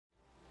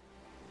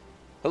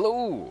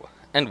Hello,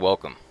 and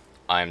welcome.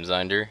 I'm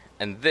Zeinder,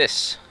 and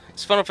this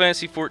is Final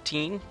Fantasy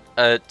XIV.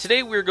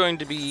 Today we're going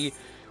to be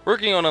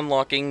working on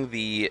unlocking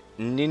the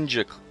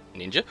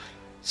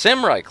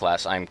Samurai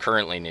class. I'm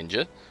currently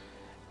Ninja,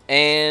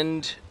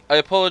 and I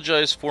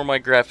apologize for my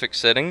graphic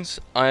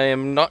settings. I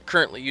am not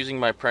currently using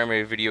my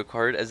primary video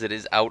card as it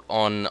is out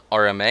on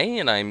RMA,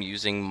 and I'm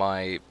using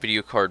my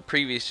video card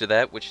previous to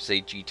that, which is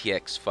a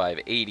GTX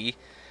 580.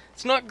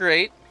 It's not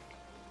great.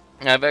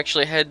 I've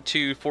actually had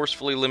to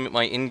forcefully limit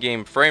my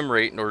in-game frame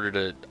rate in order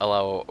to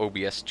allow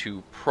OBS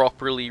to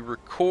properly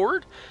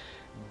record,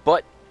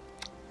 but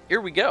here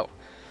we go.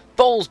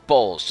 Thal's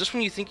balls. Just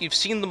when you think you've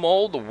seen them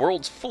all, the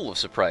world's full of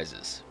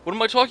surprises. What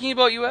am I talking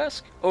about, you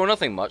ask? Oh,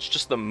 nothing much,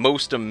 just the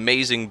most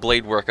amazing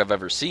blade work I've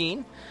ever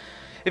seen.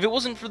 If it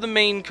wasn't for the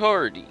main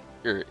card,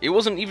 it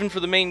wasn't even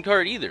for the main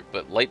card either,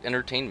 but light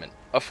entertainment.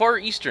 A Far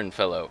Eastern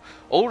fellow,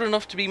 old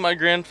enough to be my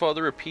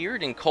grandfather,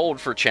 appeared and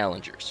called for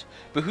challengers.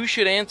 But who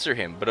should answer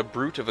him but a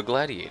brute of a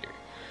gladiator?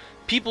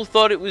 People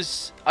thought it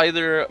was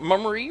either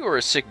mummery or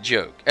a sick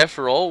joke.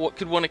 After all, what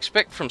could one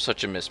expect from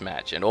such a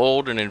mismatch? An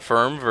old and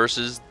infirm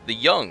versus the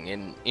young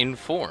and in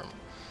form.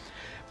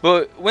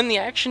 But when the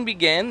action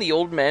began, the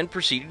old man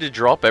proceeded to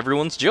drop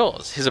everyone's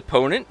jaws. His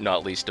opponent,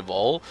 not least of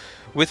all,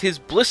 with his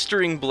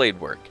blistering blade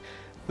work.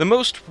 The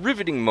most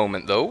riveting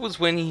moment, though, was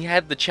when he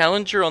had the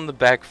challenger on the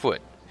back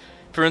foot.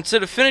 For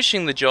instead of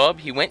finishing the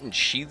job, he went and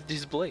sheathed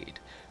his blade.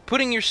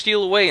 Putting your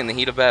steel away in the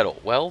heat of battle,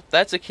 well,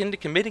 that's akin to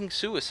committing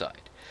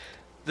suicide.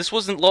 This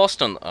wasn't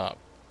lost on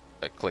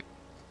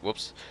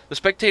whoops. The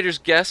spectators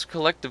gasped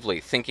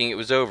collectively, thinking it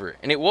was over,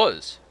 and it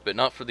was, but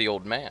not for the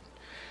old man.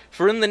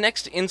 For in the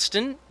next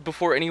instant,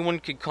 before anyone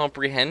could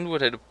comprehend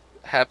what had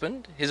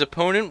happened, his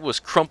opponent was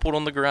crumpled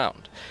on the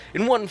ground.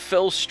 In one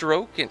fell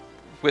stroke, and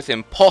with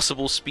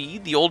impossible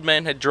speed, the old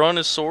man had drawn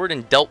his sword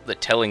and dealt the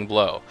telling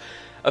blow.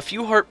 A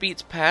few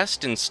heartbeats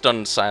passed in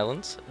stunned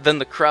silence, then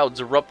the crowds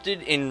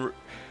erupted in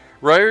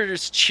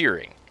riotous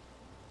cheering.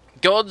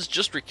 Gods,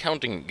 just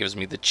recounting it gives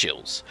me the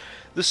chills.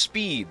 The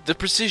speed, the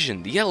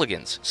precision, the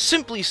elegance,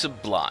 simply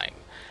sublime.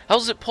 How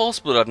is it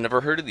possible that I've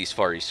never heard of these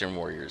Far Eastern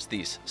warriors,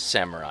 these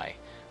samurai?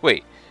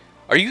 Wait,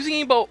 are you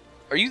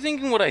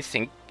thinking what I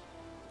think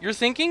you're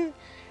thinking?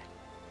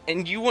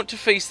 And you want to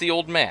face the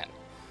old man?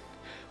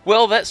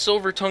 Well, that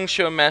silver-tongued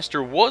show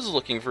master was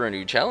looking for a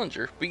new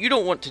challenger, but you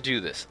don't want to do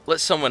this.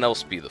 Let someone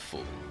else be the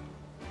fool.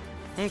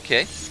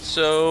 Okay,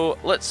 so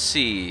let's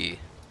see.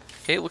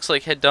 Okay, looks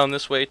like head down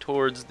this way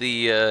towards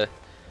the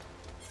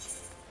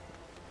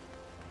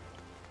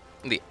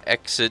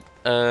exit.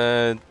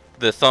 The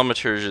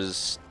thaumaturge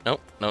is...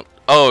 Nope.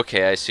 Oh,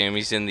 okay, I assume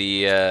he's in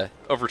the,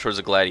 over towards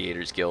the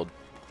Gladiators Guild.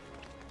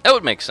 That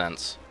would make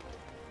sense.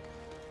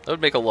 That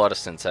would make a lot of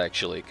sense,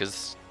 actually,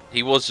 because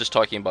he was just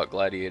talking about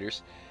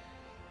gladiators.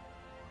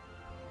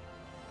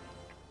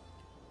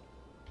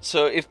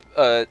 So,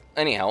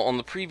 anyhow, on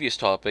the previous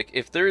topic,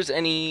 if there's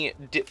any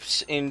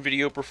dips in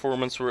video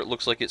performance where it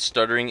looks like it's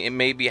stuttering, it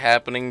may be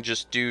happening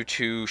just due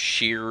to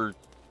sheer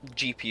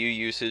GPU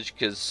usage,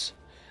 because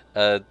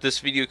this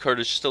video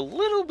card is just a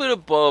little bit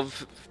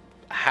above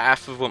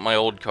half of what my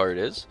old card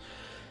is.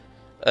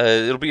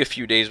 It'll be a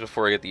few days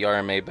before I get the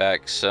RMA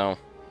back, so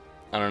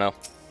I don't know.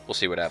 We'll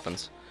see what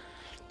happens.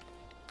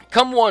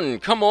 Come one,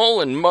 come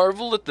all, and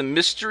marvel at the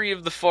mystery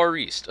of the Far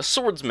East. A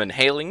swordsman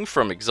hailing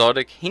from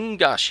exotic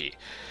Hingashi,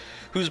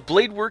 whose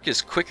blade work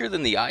is quicker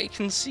than the eye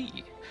can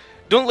see.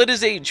 Don't let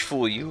his age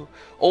fool you.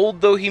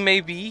 Old though he may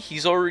be,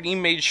 he's already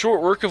made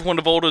short work of one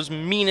of Aldo's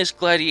meanest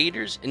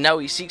gladiators, and now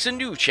he seeks a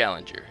new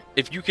challenger.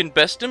 If you can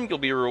best him, you'll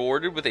be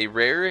rewarded with a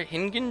rare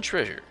Hingan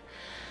treasure.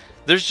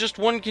 There's just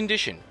one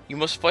condition. You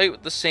must fight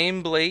with the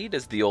same blade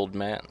as the old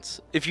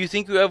man's. If you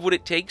think you have what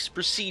it takes,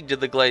 proceed to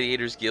the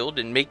Gladiators Guild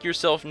and make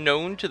yourself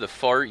known to the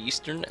Far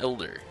Eastern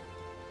Elder.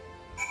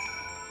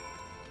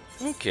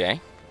 Okay.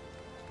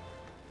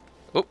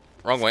 Oh,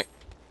 wrong way.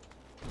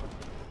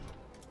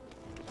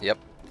 Yep.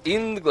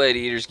 In the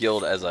Gladiators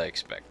Guild as I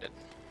expected.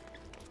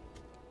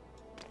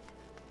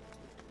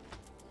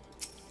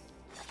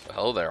 Well,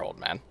 hello there, old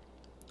man.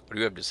 What do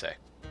you have to say?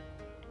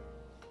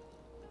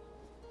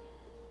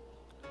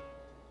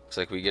 Looks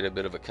like we get a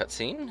bit of a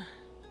cutscene.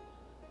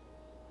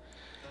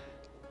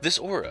 This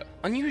aura,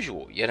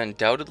 unusual, yet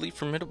undoubtedly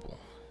formidable.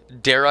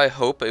 Dare I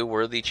hope a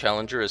worthy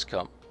challenger has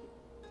come?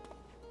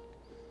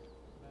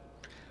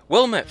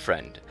 Well met,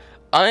 friend.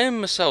 I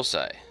am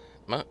Masausai.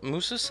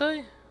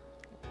 Musasai?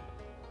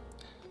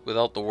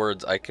 Without the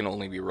words, I can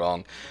only be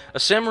wrong. A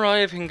samurai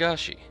of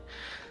Hingashi.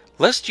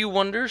 Lest you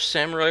wonder,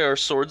 samurai are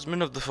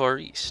swordsmen of the Far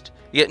East.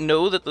 Yet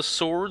know that the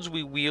swords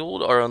we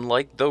wield are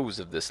unlike those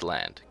of this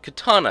land.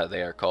 Katana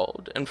they are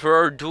called, and for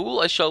our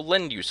duel I shall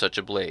lend you such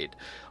a blade,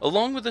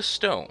 along with a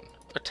stone,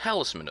 a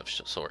talisman of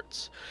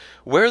sorts.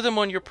 Wear them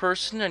on your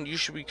person and you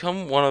shall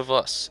become one of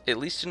us, at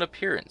least in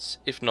appearance,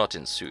 if not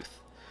in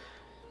sooth.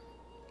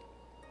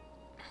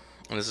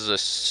 And this is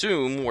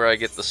assume where I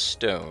get the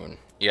stone.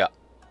 Yeah.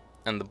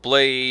 And the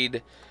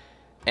blade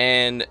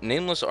and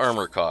nameless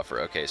armor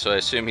coffer. Okay, so I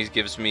assume he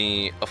gives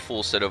me a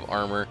full set of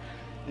armor.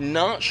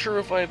 Not sure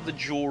if I have the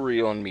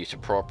jewelry on me to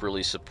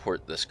properly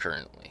support this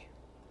currently.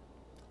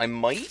 I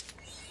might.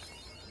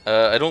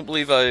 I don't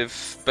believe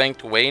I've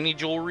banked away any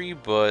jewelry,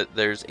 but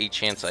there's a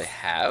chance I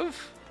have.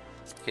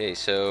 Okay,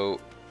 so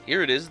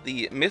here it is,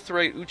 the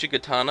Mithrite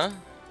Uchigatana.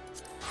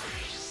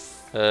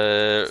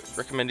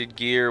 Recommended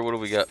gear, what do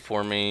we got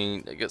for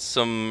me? I got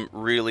some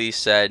really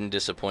sad and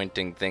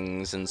disappointing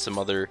things and some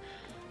other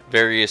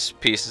various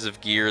pieces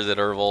of gear that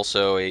are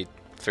also a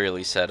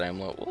fairly sad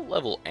amulet. What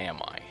level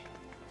am I?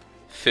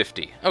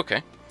 50.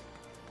 Okay.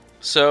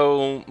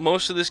 So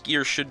most of this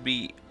gear should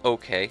be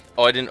okay.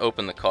 Oh, I didn't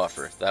open the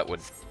coffer. That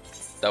would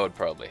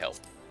probably help.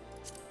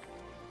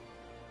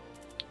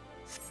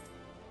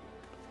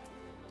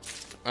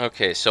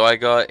 Okay, so I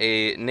got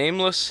a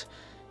nameless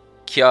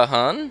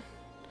Kyahan,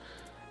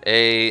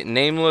 a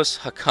nameless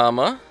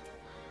Hakama,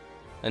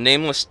 a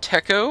nameless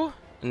Teko,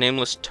 a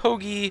nameless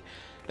Togi,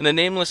 and a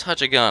nameless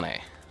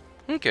Hachigane.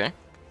 Okay.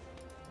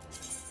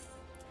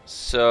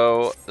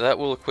 So that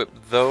will equip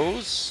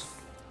those.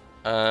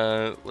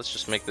 Let's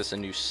just make this a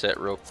new set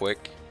real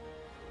quick.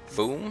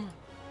 Boom.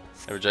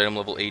 Average item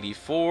level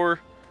 84.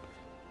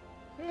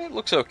 It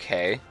looks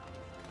okay.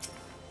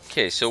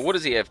 Okay, so what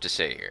does he have to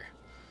say here?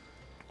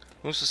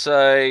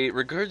 Musasai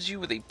regards you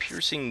with a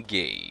piercing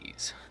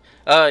gaze.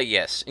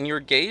 Yes, in your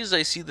gaze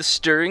I see the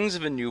stirrings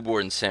of a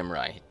newborn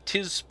samurai.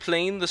 'Tis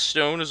plain the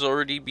stone has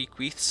already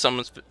bequeathed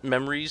some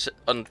memories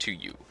unto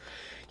you.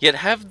 Yet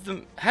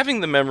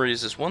having the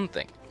memories is one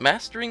thing,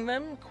 mastering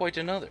them quite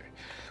another.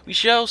 We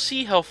shall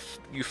see how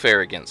you fare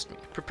against me.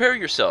 Prepare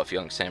yourself,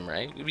 young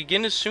samurai. We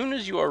begin as soon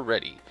as you are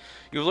ready.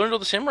 You have learned all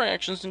the samurai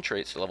actions and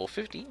traits at level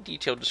 50.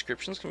 Detailed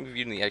descriptions can be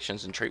viewed in the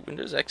actions and trait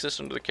windows,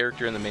 accessed under the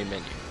character in the main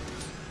menu.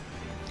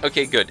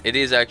 Okay, good. It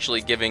is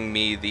actually giving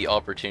me the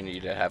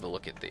opportunity to have a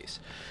look at these.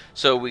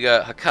 So we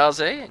got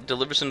Hakaze,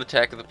 delivers an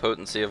attack with a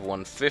potency of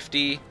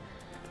 150.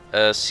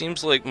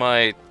 Seems like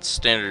my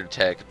standard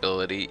attack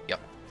ability. Yep.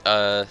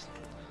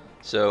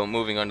 So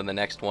moving on to the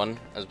next one,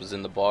 as was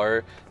in the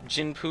bar.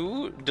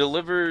 Jinpu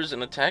delivers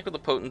an attack with a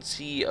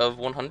potency of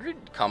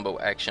 100. Combo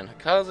action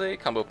Hakaze,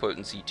 combo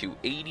potency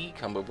 280.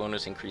 Combo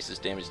bonus increases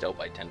damage dealt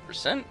by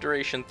 10%.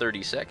 Duration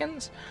 30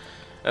 seconds.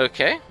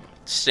 Okay,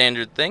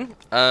 standard thing.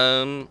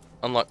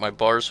 Unlock my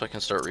bars so I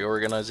can start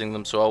reorganizing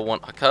them. So I'll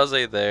want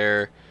Hakaze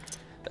there,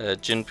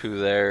 Jinpu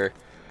there.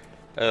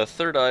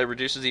 Third Eye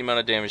reduces the amount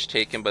of damage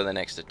taken by the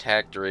next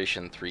attack.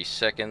 Duration 3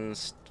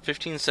 seconds.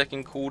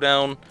 15-second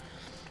cooldown.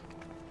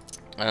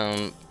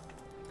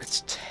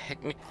 It's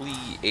technically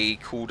a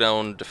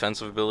cooldown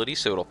defensive ability,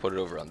 so it'll put it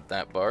over on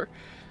that bar.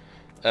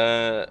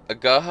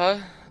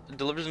 Agaha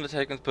delivers an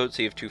attack with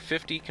potency of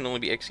 250. Can only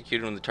be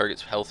executed when the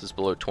target's health is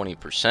below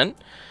 20%.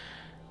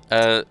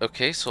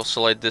 Okay, so I'll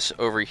slide this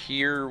over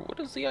here. What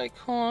is the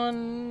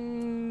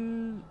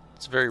icon?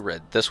 It's very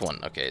red. This one.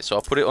 Okay, so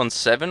I'll put it on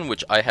 7,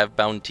 which I have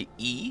bound to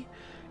E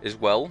as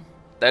well.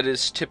 That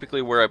is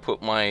typically where I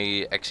put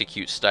my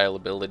execute style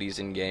abilities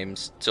in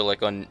games. So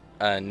like on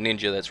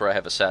Ninja, that's where I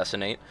have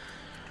Assassinate.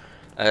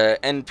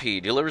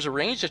 NP delivers a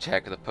ranged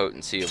attack with a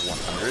potency of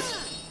 100.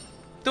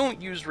 Don't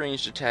use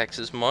ranged attacks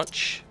as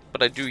much,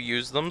 but I do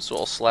use them, so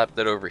I'll slap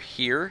that over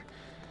here.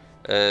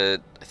 I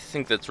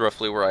think that's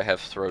roughly where I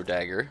have Throw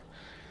Dagger.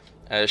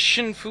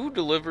 Shinfu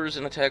delivers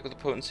an attack with a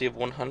potency of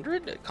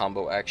 100.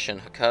 Combo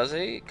action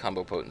Hakaze,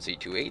 combo potency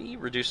 280.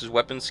 Reduces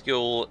weapon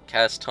skill,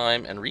 cast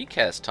time, and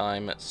recast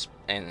time,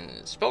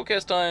 and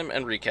spellcast time,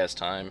 and recast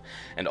time,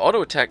 and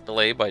auto attack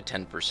delay by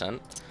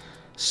 10%.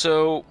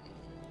 So,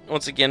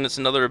 once again, it's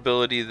another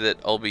ability that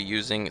I'll be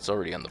using. It's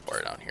already on the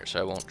bar down here, so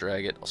I won't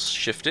drag it. I'll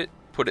shift it,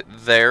 put it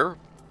there.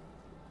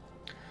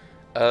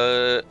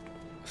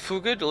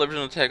 Fuga delivers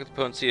an attack with a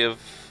potency of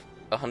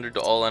 100 to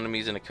all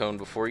enemies in a cone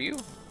before you.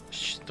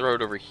 Throw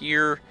it over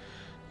here.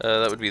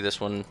 That would be this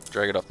one.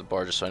 Drag it off the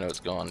bar just so I know it's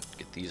gone.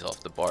 Get these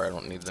off the bar. I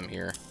don't need them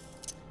here.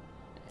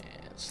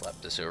 And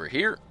slap this over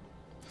here.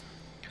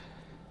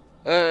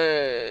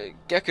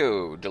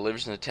 Gecko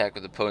delivers an attack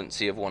with a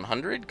potency of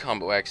 100.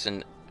 Combo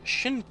action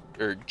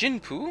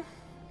Jinpu.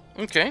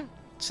 Okay.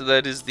 So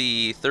that is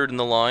the third in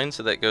the line.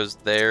 So that goes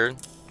there.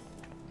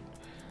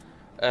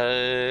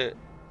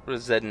 What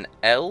is that, an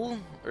L?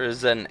 Or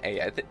is that an A?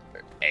 I think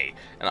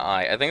an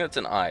I. I think that's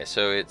an I.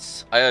 So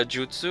it's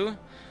Ayajutsu.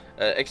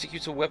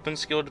 Executes a weapon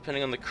skill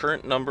depending on the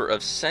current number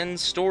of sen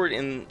stored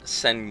in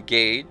sen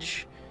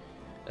gauge.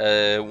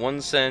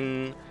 1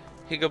 sen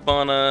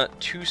Higabana,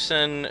 2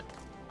 sen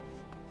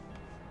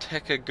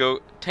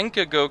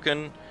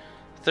Tenkagoken,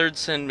 3rd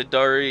sen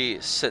Midari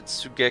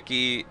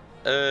Setsugeki.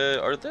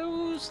 Are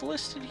those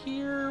listed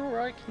here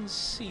where I can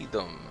see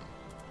them?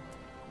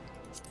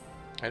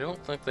 I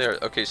don't think they are.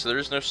 Okay, so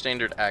there's no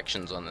standard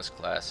actions on this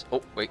class.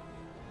 Oh, wait.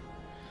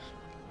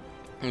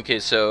 Okay,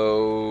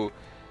 so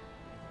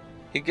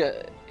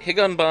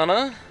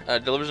Higanbana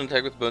delivers an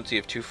attack with a potency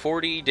of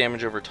 240,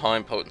 damage over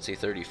time, potency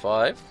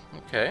 35.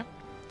 Okay.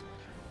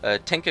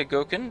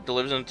 Tenkagoken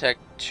delivers an attack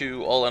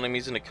to all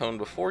enemies in a cone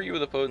before you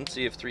with a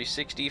potency of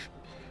 360 for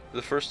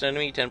the first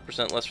enemy,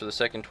 10% less for the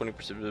second,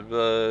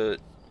 20%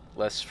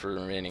 less for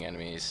remaining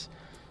enemies.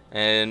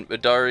 And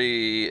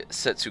Midari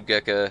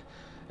Setsugeka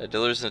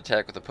delivers an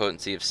attack with a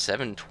potency of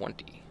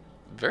 720.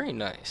 Very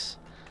nice.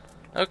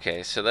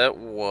 Okay, so that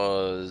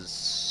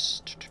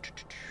was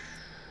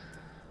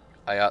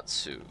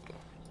Ayatsu.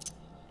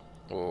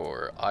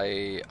 Or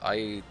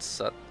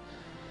Aitsat.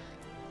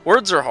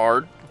 Words are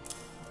hard.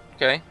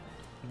 Okay.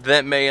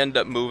 That may end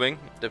up moving,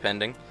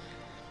 depending.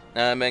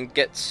 And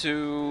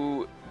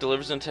Getsu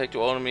delivers an attack to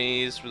all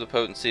enemies with a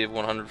potency of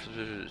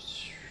 100.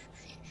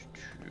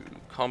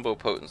 Combo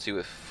potency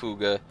with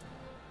Fuga.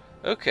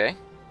 Okay.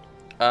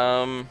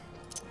 I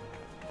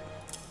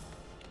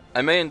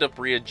may end up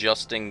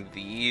readjusting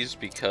these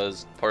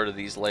because part of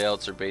these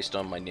layouts are based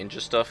on my ninja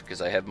stuff,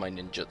 because I have my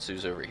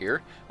ninjutsus over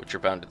here, which are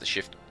bound to the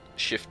shift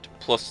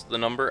plus the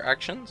number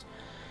actions.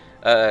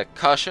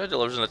 Kasha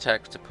delivers an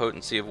attack with a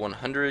potency of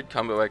 100,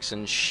 combo X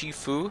and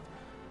Shifu.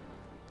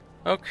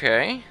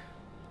 Okay.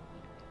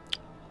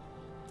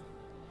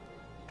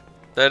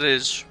 That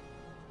is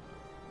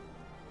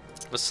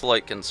a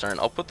slight concern.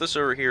 I'll put this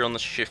over here on the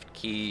shift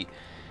key,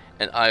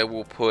 and I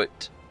will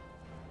put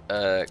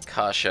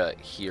Kasha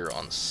here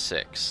on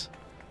 6.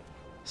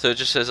 So it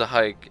just says a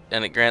hike,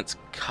 and it grants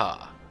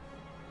Ka.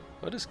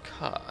 What is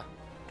Ka?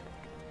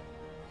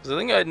 Because I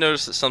think I'd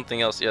noticed that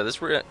something else. Yeah, this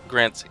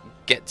grants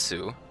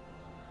Getsu.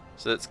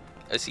 So that's,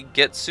 I see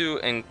Getsu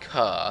and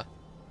Ka.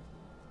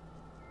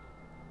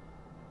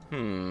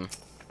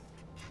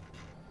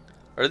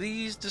 Are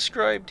these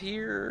described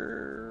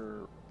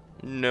here?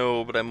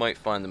 No, but I might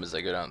find them as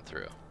I go down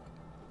through.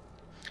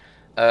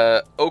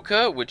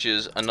 Oka, which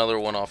is another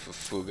one off of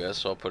Fuga,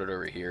 so I'll put it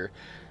over here.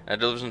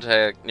 Delivers an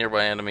attack,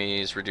 nearby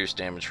enemies, reduce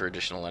damage for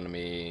additional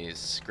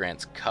enemies,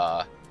 grants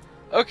Ka.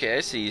 Okay,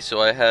 I see,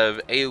 so I have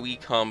AoE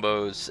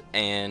combos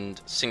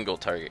and single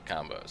target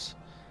combos.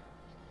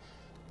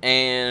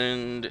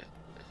 And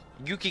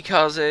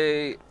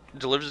Yukikaze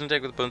delivers an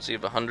attack with a potency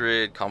of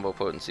 100, combo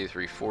potency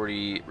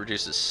 340,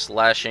 reduces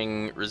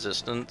slashing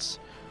resistance.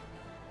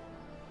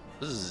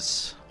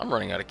 I'm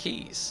running out of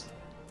keys.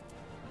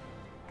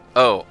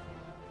 Oh,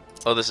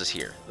 this is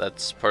here.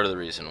 That's part of the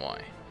reason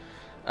why.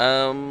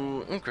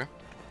 Okay.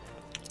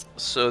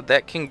 So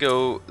that can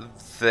go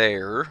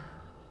there.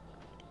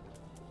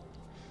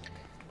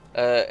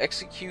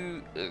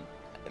 Execute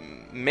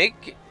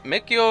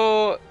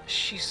Mekyo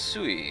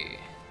Shisui.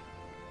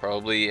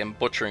 Probably am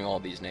butchering all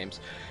these names.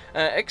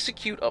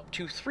 Execute up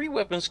to 3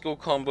 weapon skill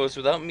combos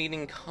without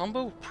meeting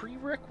combo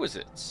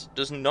prerequisites.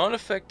 Does not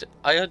affect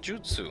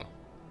Ayajutsu.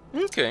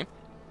 Okay.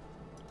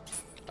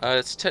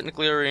 It's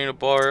technically already in a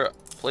bar.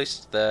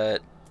 Placed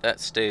that.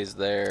 That stays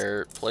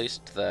there.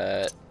 Placed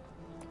that.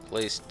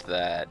 Placed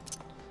that.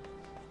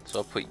 So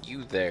I'll put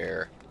you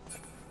there.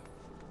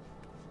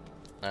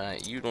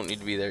 You don't need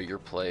to be there. You're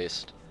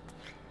placed.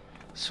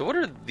 So what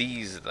are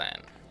these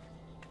then?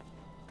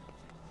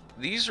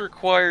 These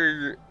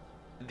require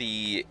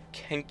the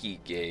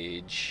Kenki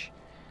gauge.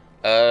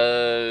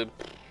 Do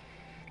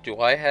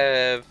I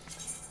have...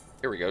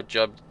 Here we go.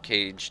 Job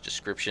gauge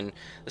description.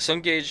 The sun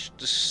gauge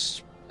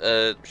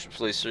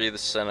displays 3 of the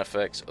sun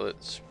effects. Oh,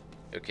 it's...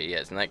 Okay,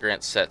 yes, and that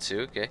grants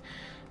Setsu. Okay.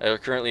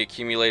 Currently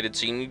accumulated,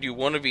 so you need to do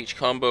 1 of each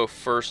combo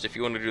first if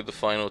you want to do the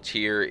final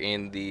tier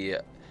in the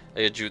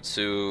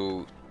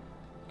Ayajutsu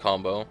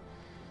combo.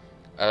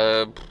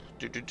 Yeah.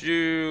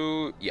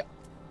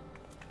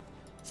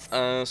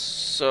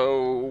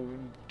 So,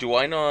 do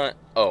I not...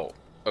 Oh,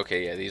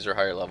 okay, yeah, these are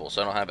higher level,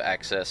 so I don't have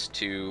access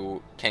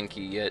to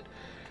Kenki yet.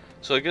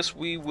 So I guess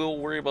we will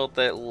worry about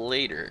that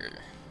later.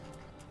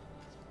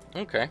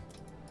 Okay.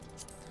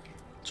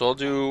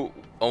 So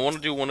I want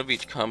to do 1 of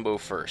each combo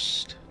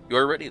first. You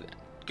are ready then?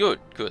 Good,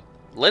 good.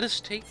 Let us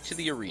take to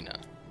the arena.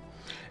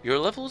 Your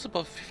level is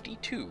above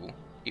 52.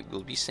 It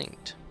will be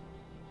synced.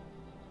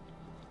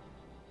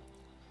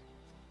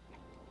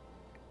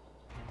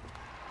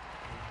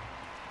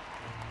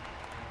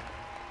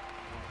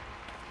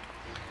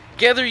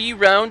 Gather ye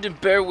round and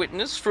bear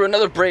witness, for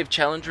another brave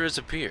challenger has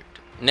appeared.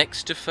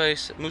 Next to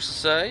face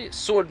Musasai,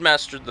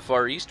 Swordmaster of the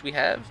Far East, we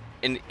have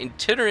an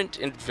itinerant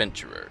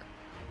adventurer.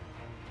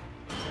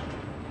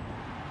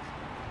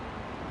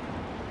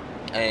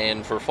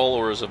 And for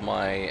followers of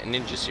my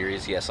ninja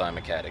series, yes, I'm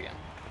a cat again.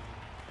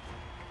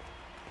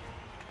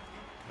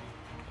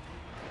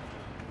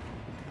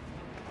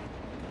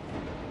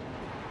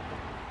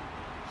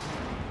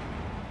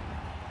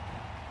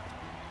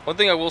 One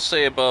thing I will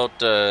say about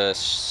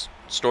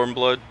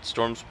Stormblood,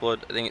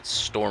 I think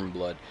it's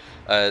Stormblood.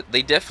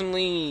 They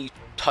definitely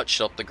touched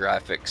up the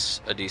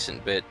graphics a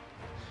decent bit.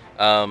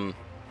 I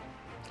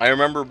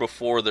remember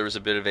before there was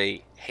a bit of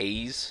a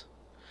haze.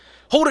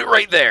 Hold it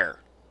right there!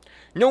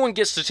 No one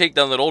gets to take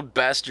down that old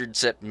bastard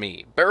except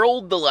me.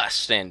 Berold the last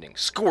standing,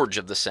 scourge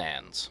of the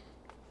sands.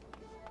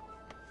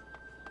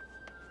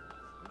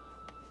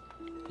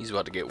 He's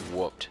about to get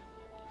whooped.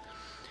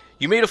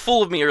 You made a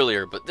fool of me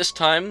earlier, but this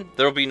time,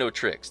 there'll be no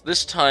tricks.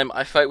 This time,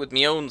 I fight with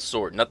me own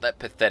sword, not that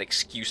pathetic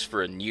excuse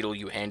for a needle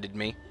you handed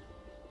me.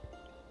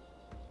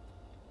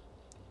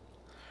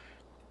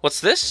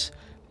 What's this?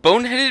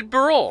 Boneheaded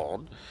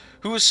Berold,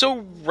 who was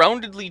so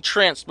roundedly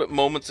tranced but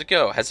moments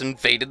ago, has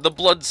invaded the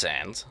Blood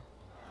Sands.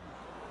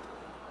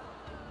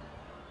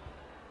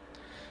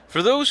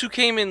 For those who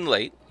came in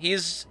late, he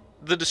is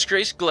the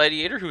disgraced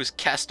gladiator who was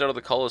cast out of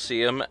the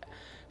Colosseum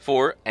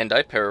for, and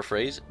I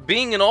paraphrase,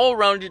 being an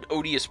all-rounded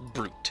odious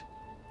brute.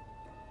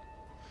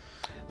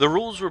 The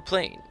rules were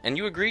plain, and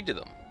you agreed to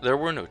them. There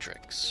were no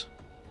tricks.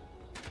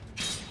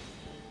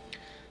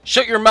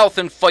 Shut your mouth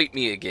and fight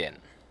me again.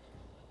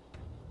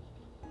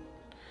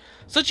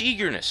 Such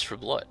eagerness for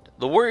blood.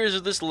 The warriors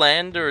of this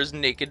land are as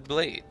naked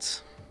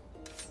blades.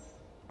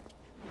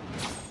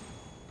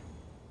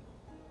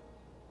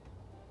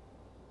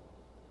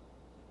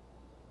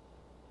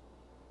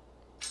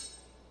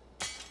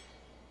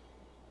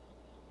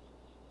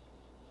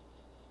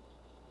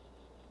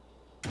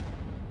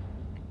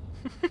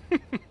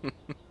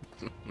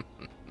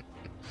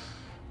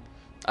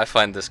 I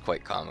find this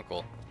quite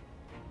comical.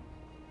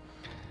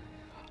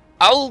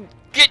 I'll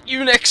get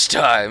you next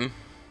time!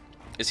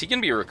 Is he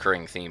gonna be a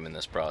recurring theme in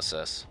this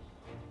process?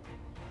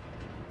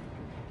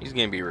 He's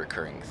gonna be a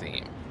recurring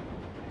theme.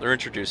 They're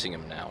introducing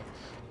him now.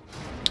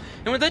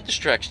 And with that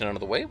distraction out of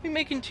the way, we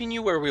may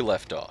continue where we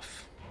left off.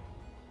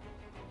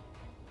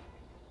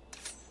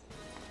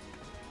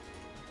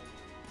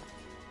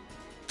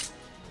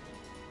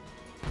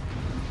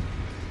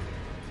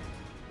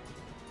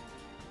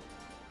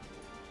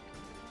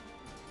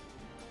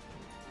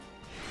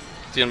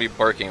 It's gonna be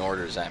barking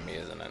orders at me,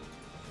 isn't it?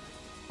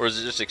 Or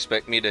does it just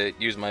expect me to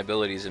use my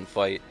abilities and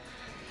fight?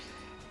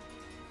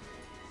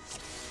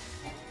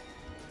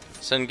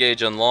 Send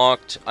gauge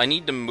unlocked. I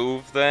need to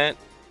move that.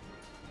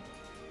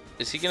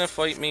 Is he gonna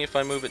fight me if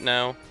I move it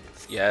now?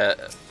 Yeah,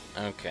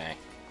 okay.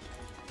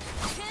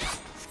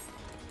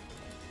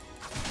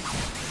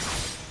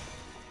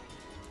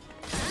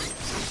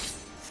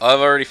 I've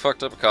already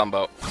fucked up a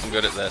combo. I'm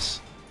good at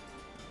this.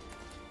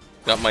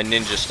 Got my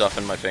ninja stuff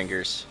in my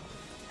fingers.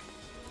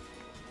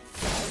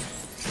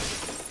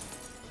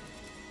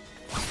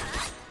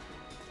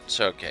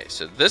 So, okay,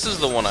 so this is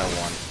the one I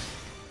want.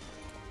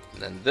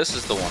 And then this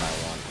is the one I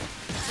want.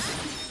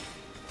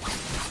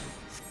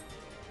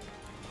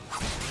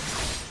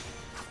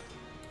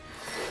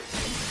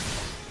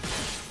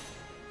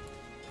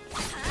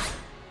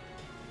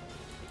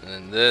 And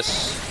then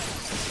this,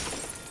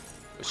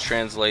 which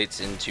translates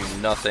into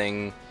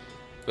nothing,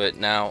 but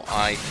now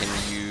I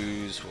can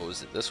use, what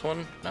was it, this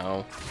one?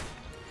 No.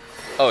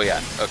 Oh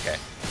yeah, okay.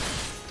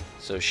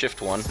 So shift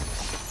 1.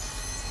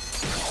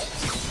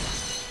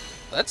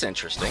 That's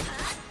interesting.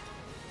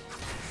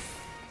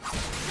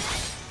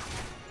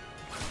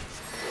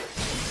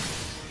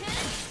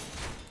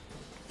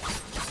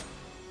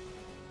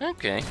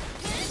 Okay.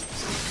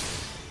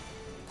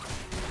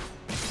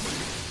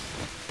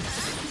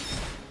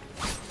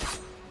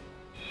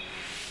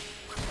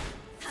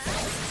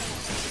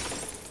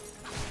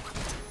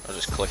 I'll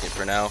just click it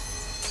for now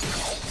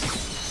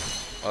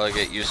while I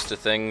get used to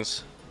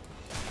things.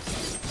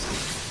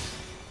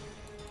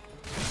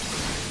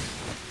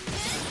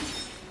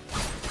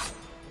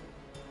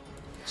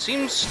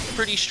 Seems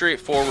pretty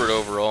straightforward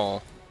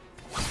overall.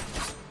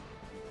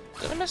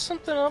 Did I mess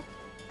something up?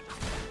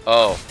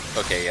 Oh,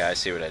 okay, yeah, I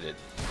see what I did.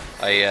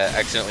 I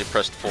accidentally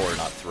pressed 4,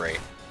 not 3.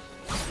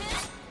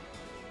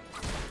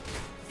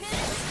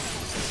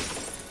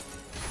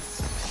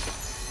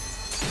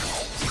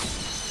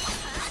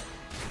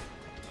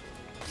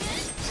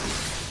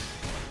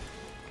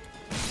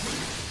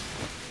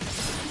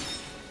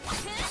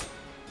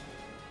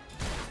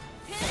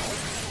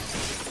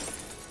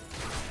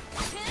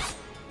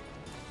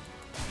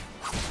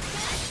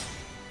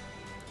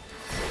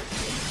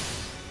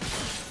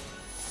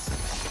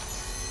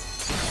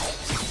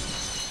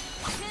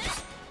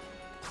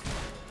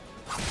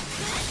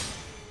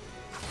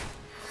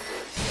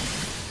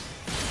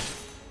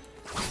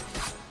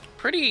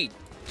 Pretty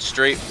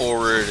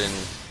straightforward, and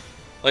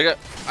like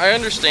I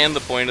understand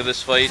the point of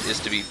this fight is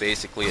to be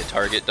basically a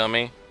target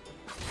dummy.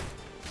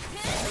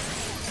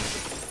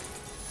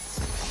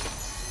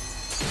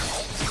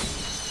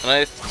 And I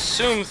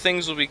assume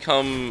things will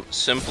become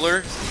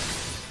simpler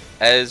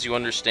as you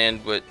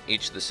understand what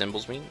each of the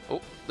symbols mean.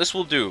 Oh, this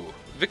will do.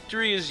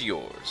 Victory is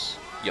yours,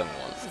 young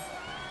one.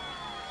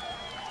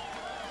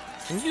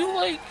 Can you,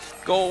 like,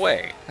 go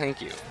away?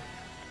 Thank you.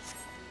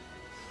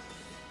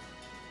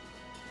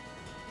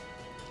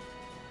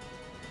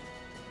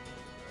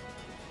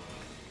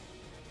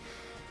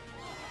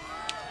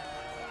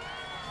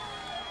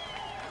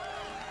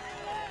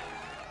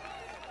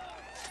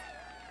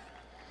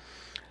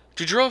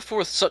 To draw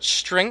forth such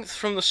strength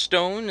from the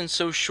stone in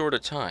so short a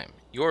time,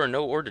 you are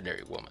no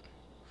ordinary woman.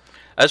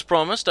 As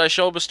promised, I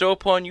shall bestow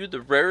upon you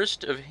the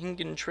rarest of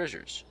Hingan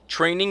treasures,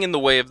 training in the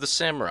way of the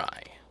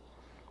samurai.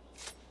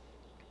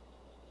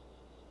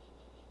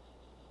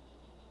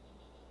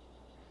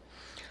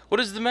 What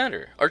is the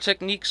matter? Our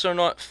techniques are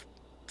not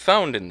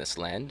found in this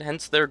land,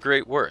 hence their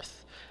great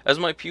worth. As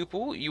my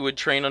pupil, you would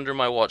train under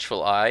my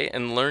watchful eye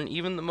and learn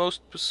even the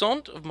most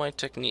puissant of my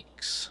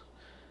techniques.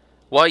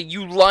 Why,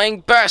 you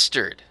lying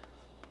bastard!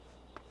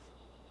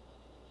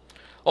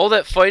 All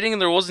that fighting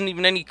and there wasn't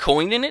even any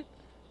coin in it?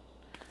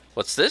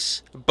 What's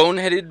this?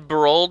 Boneheaded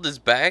Barald is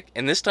back,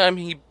 and this time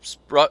he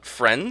brought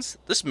friends?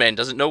 This man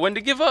doesn't know when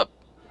to give up.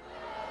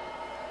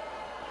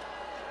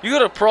 You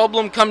got a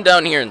problem? Come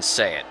down here and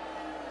say it.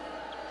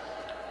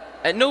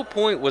 At no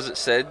point was it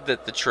said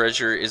that the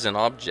treasure is an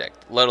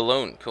object, let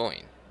alone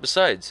coin.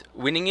 Besides,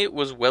 winning it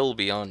was well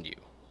beyond you.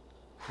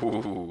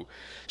 Ooh,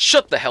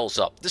 shut the hells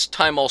up. This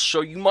time I'll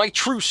show you my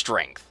true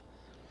strength.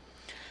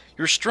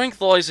 Your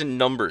strength lies in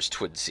numbers,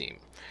 'twould seem.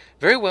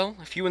 Very well,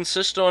 if you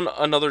insist on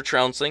another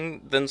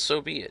trouncing, then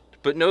so be it.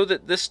 But know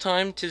that this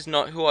time 'tis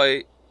not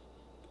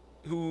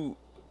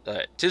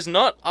tis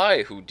not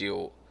I who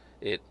deal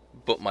it,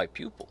 but my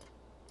pupil.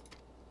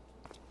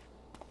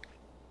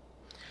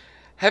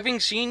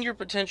 Having seen your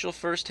potential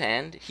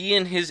firsthand, he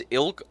and his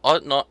ilk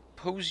ought not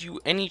pose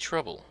you any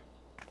trouble.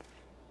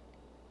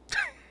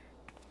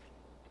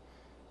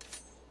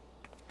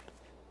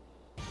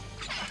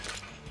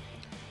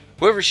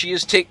 Whoever she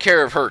is, take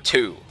care of her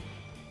too.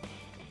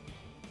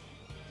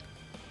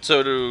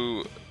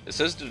 So it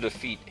says to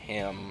defeat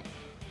him.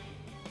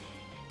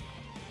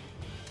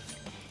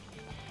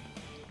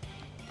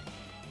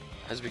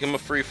 Has become a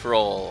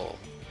free-for-all.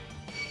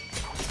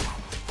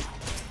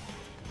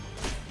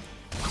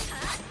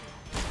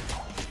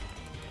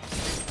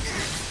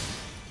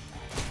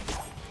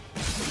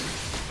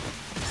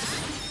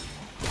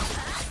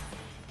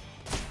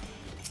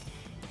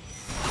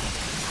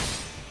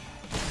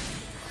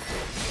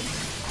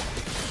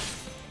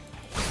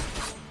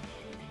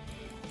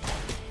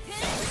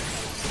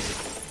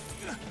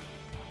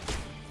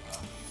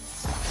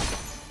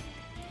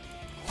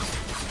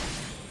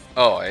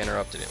 Oh, I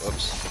interrupted it.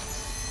 Whoops.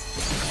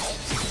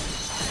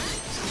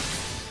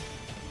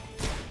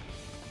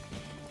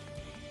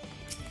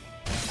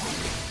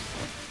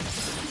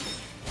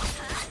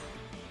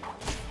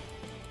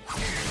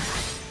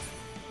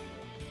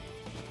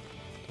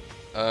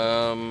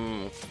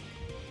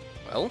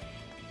 Well?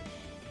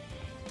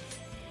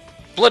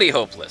 Bloody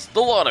hopeless. The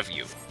lot of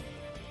you.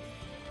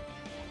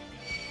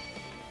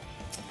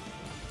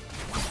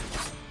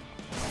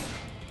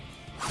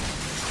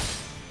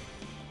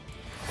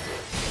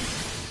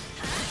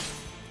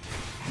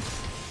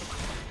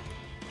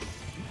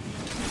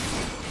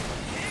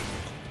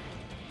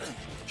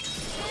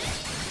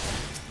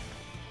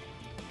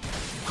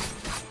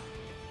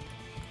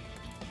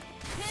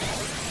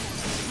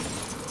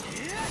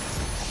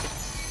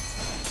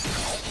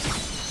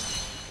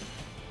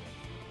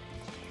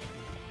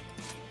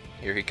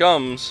 Here he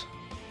comes.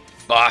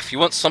 Bah, if you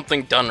want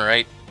something done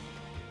right.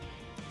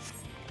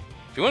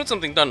 If you wanted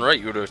something done right,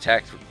 you would have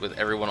attacked with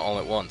everyone all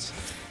at once.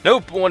 No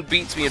one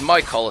beats me in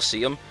my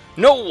Colosseum.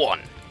 No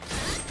one!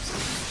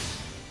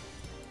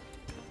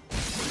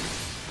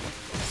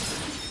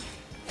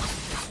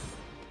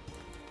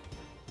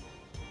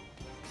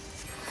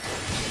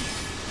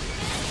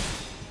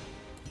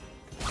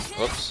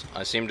 Whoops,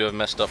 I seem to have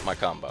messed up my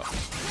combo.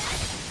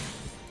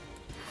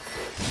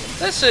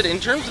 That said, in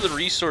terms of the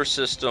resource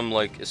system,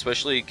 like,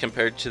 especially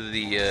compared to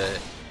the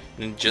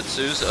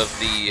ninjutsus of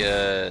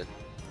the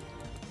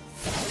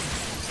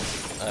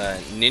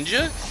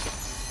ninja,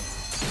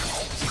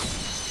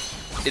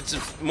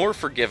 it's more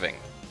forgiving.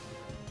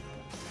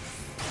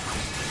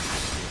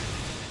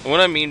 And what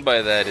I mean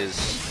by that is,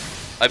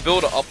 I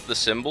build up the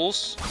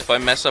symbols. If I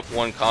mess up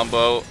one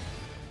combo,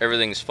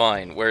 everything's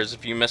fine. Whereas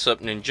if you mess up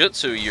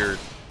ninjutsu, you're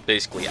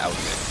basically out of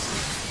it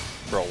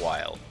for a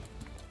while.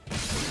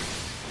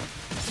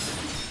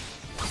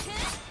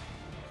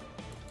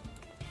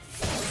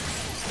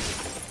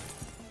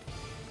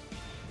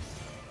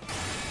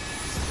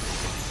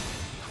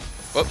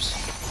 Whoops.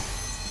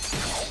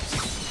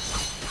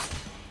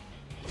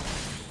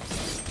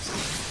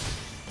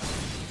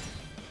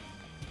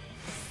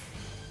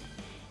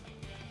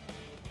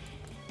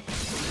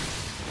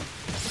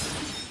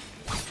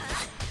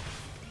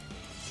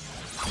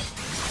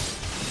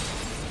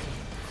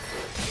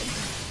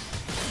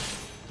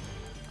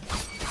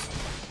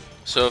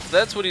 So if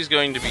that's what he's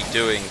going to be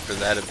doing for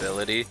that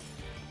ability,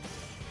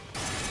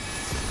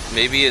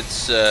 maybe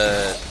it's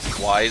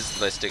wise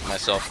that I stick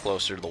myself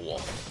closer to the wall.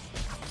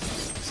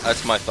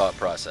 That's my thought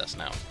process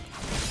now,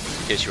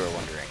 in case you were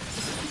wondering.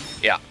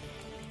 Yeah.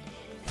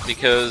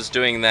 Because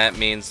doing that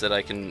means that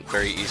I can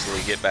very easily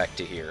get back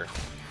to here.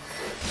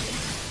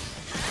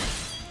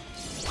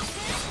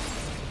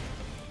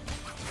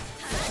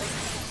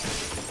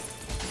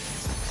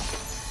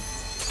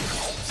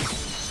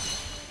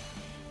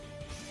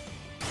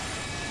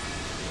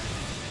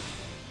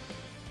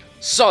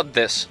 Sod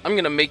this! I'm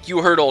gonna make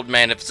you hurt, old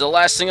man, if it's the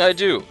last thing I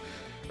do!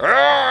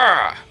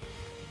 Arrgh!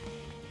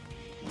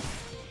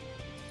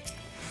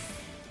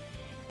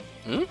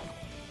 Hmm?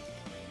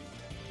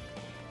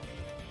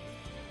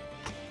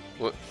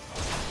 What?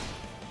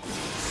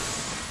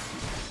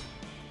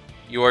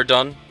 You are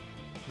done?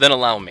 Then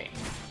allow me.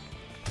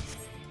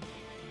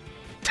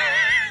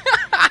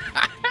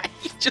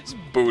 He just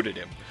booted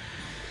him.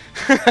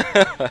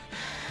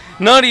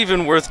 Not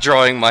even worth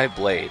drawing my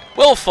blade.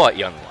 Well fought,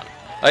 young one.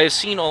 I have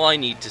seen all I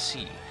need to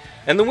see.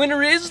 And the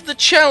winner is the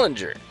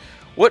challenger.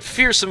 What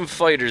fearsome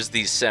fighters,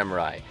 these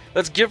samurai.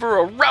 Let's give her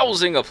a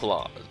rousing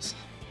applause.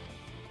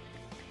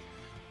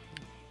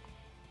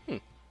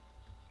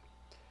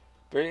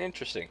 Very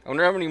interesting. I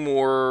wonder how many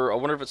more... I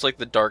wonder if it's like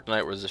the Dark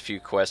Knight where there's a few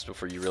quests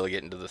before you really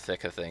get into the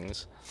thick of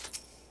things.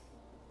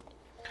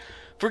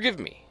 Forgive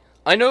me.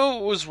 I know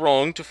it was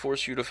wrong to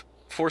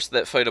force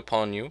that fight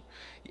upon you,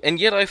 and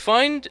yet I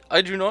find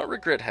I do not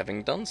regret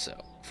having done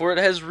so, for it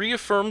has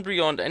reaffirmed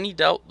beyond any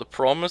doubt the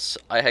promise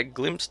I had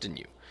glimpsed in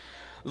you.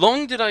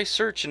 Long did I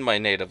search in my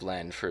native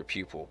land for a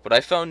pupil, but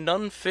I found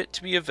none fit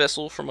to be a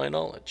vessel for my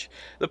knowledge.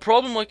 The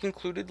problem, I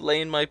concluded,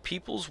 lay in my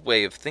people's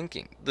way of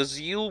thinking, the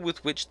zeal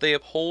with which they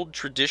uphold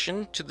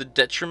tradition to the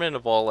detriment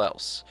of all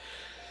else.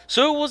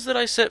 So it was that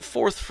I set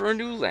forth for a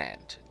new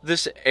land,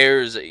 this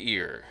heir's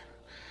ear.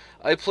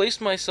 I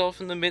placed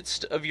myself in the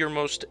midst of your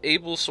most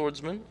able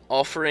swordsmen,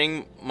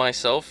 offering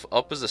myself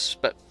up as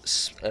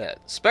a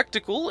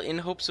spectacle in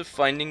hopes of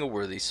finding a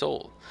worthy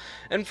soul.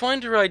 And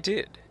find her I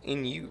did,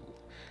 in you.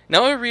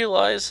 Now I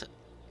realize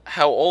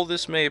how all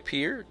this may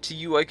appear. To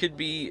you I could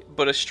be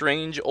but a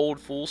strange old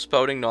fool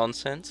spouting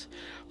nonsense,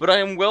 but I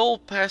am well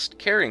past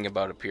caring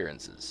about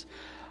appearances.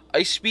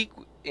 I speak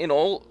with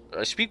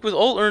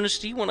all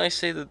earnesty when I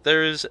say that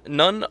there is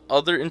none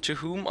other into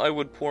whom I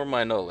would pour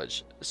my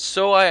knowledge.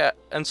 So I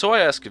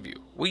ask of you,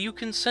 will you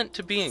consent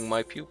to being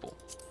my pupil?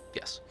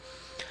 Yes.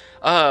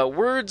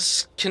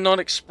 Words cannot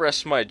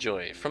express my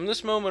joy. From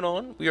this moment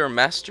on, we are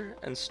master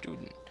and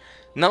student.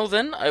 Now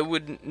then, I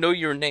would know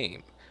your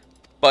name.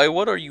 By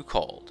what are you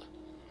called?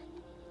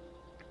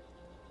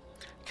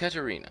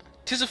 Katerina.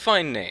 'Tis a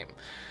fine name.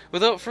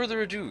 Without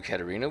further ado,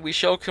 Katerina, we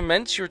shall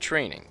commence your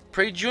training.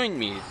 Pray join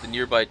me at the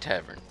nearby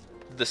tavern.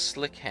 The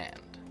Slick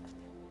Hand.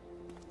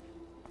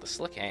 The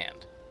Slick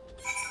Hand.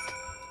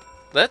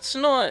 That's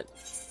not...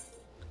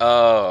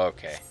 Oh,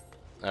 okay.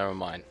 Never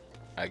mind.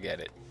 I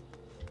get it.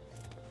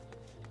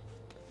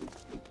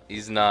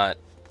 He's not...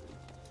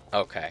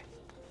 Okay.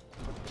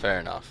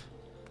 Fair enough.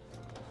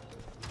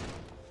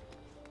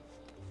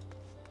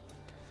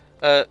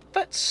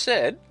 That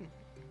said,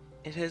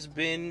 it has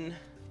been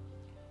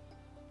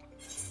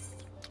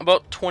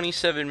about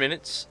 27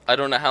 minutes. I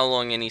don't know how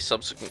long any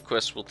subsequent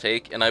quests will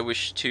take, and I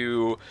wish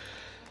to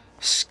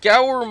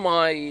scour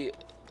my...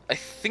 I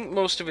think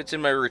most of it's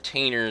in my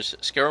retainers.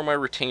 Scour my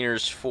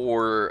retainers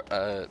for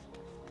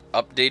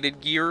updated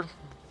gear,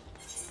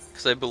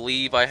 because I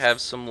believe I have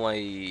some,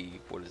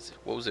 like, what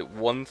was it,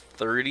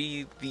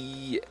 130,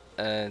 the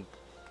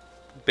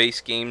base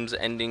game's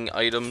ending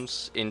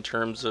items in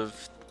terms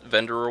of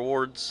vendor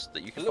rewards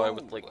that you can buy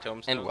with, like,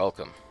 tomestones. And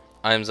welcome.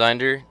 I'm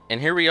Zeinder, and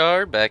here we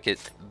are back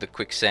at the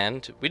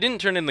Quicksand. We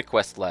didn't turn in the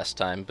quest last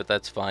time, but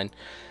that's fine.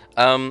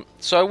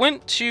 So I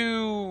went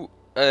to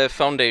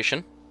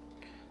Foundation,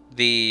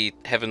 the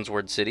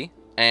Heavensward City,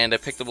 and I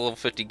picked up a level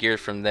 50 gear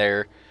from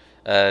there,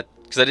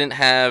 because I didn't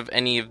have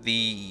any of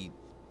the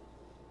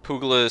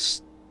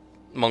Pugilist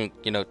monk,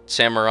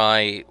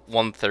 samurai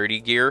 130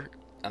 gear,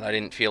 and I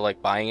didn't feel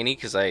like buying any,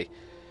 because I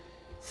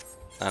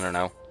don't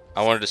know.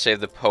 I wanted to save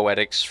the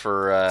poetics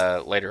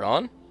for later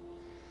on.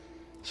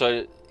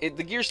 So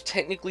the gear's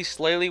technically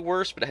slightly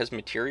worse, but it has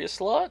materia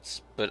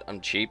slots, but I'm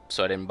cheap,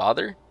 so I didn't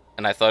bother.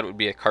 And I thought it would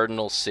be a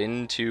cardinal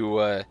sin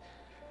to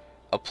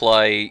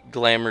apply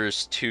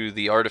glamours to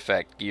the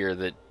artifact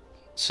gear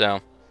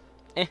so,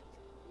 I'm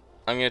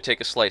going to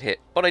take a slight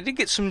hit. But I did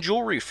get some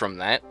jewelry from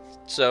that,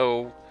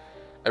 so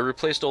I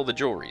replaced all the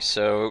jewelry.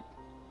 So,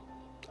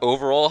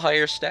 overall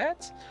higher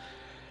stats?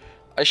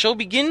 I shall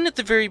begin at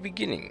the very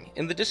beginning.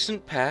 In the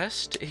distant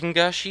past,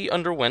 Hingashi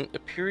underwent a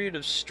period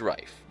of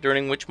strife,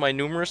 during which my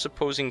numerous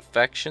opposing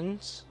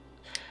factions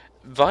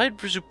vied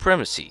for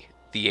supremacy,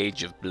 the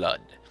Age of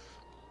Blood.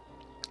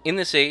 In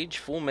this age,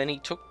 full many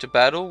took to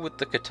battle with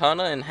the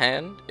katana in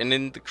hand, and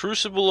in the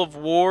crucible of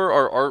war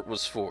our art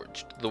was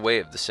forged, the way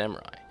of the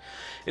samurai.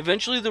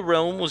 Eventually the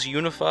realm was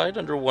unified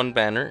under one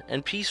banner,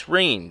 and peace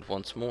reigned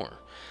once more.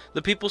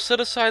 The people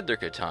set aside their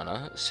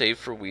katana, save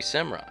for we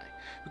samurai,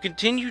 who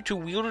continue to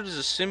wield it as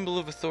a symbol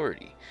of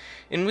authority.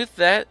 And with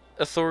that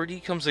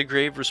authority comes a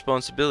grave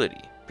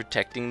responsibility,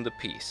 protecting the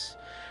peace.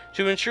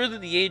 To ensure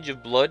that the Age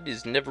of Blood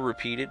is never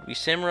repeated, we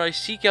samurai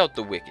seek out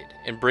the wicked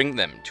and bring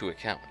them to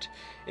account.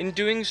 In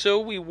doing so,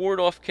 we ward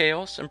off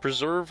chaos and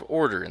preserve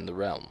order in the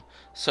realm.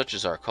 Such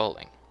is our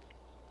calling.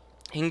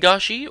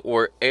 Hingashi,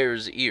 or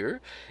Heir's Ear,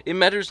 it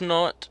matters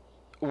not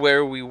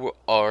where we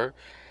are.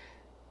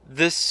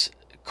 This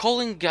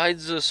calling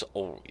guides us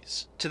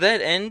always. To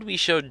that end, we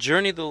shall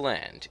journey the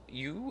land,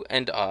 you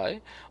and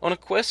I, on a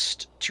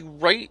quest to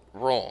right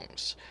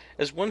wrongs.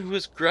 As one who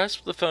has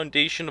grasped the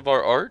foundation of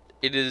our art,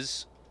 it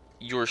is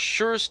your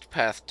surest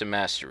path to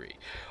mastery.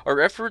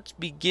 Our efforts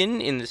begin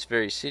in this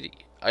very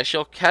city. I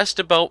shall cast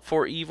about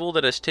for evil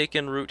that has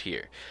taken root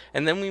here,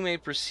 and then we may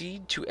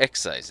proceed to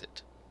excise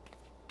it.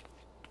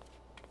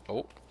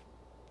 Oh.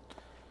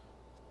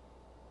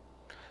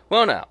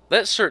 Well now,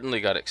 that certainly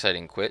got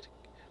exciting quick.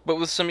 But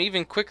with some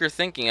even quicker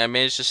thinking, I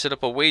managed to set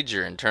up a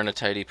wager and turn a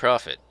tidy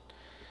profit.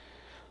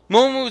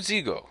 Momo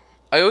Zigo,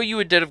 I owe you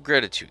a debt of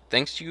gratitude.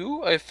 Thanks to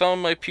you, I have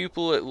found my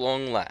pupil at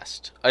long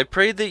last. I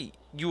pray that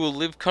you will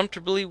live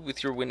comfortably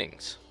with your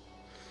winnings.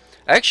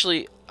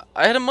 Actually,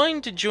 I had a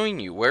mind to join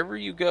you wherever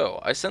you go.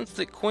 I sense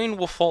that coin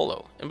will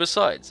follow, and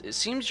besides, it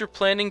seems you're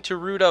planning to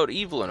root out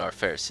evil in our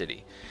fair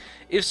city.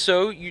 If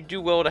so, you do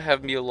well to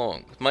have me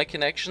along. With my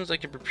connections, I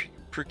can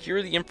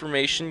procure the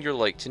information you're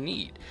like to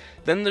need.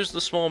 Then there's the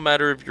small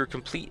matter of your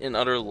complete and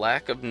utter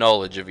lack of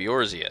knowledge of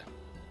Eorzea.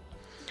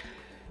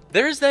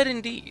 There is that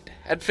indeed.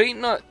 Had fate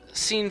not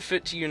seen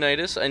fit to unite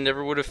us, I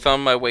never would have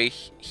found my way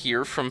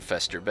here from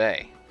Fester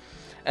Bay.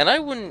 And I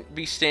wouldn't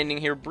be standing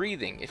here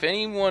breathing. If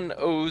anyone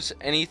owes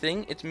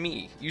anything, it's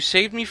me. You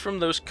saved me from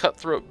those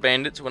cutthroat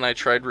bandits when I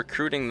tried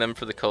recruiting them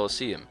for the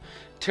Colosseum.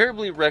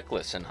 Terribly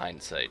reckless in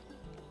hindsight.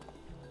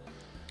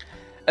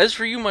 As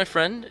for you, my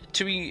friend,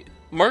 to be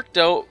marked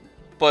out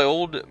by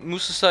old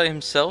Musasai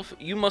himself,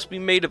 you must be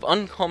made of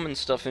uncommon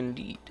stuff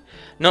indeed.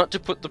 Not to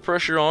put the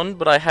pressure on,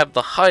 but I have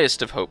the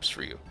highest of hopes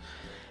for you.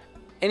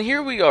 And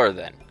here we are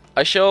then.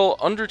 I shall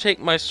undertake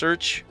my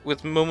search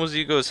with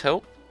Momozigo's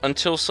help.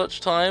 Until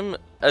such time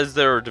as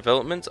there are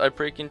developments, I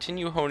pray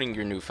continue honing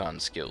your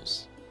newfound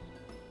skills.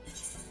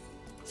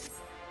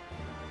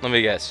 Let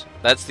me guess.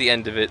 That's the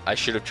end of it. I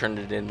should have turned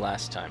it in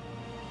last time.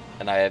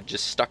 And I have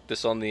just stuck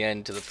this on the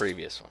end to the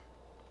previous one.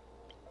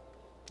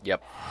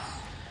 Yep.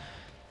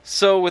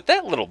 So with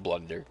that little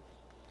blunder,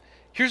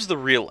 here's the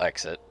real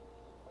exit.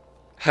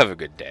 Have a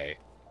good day.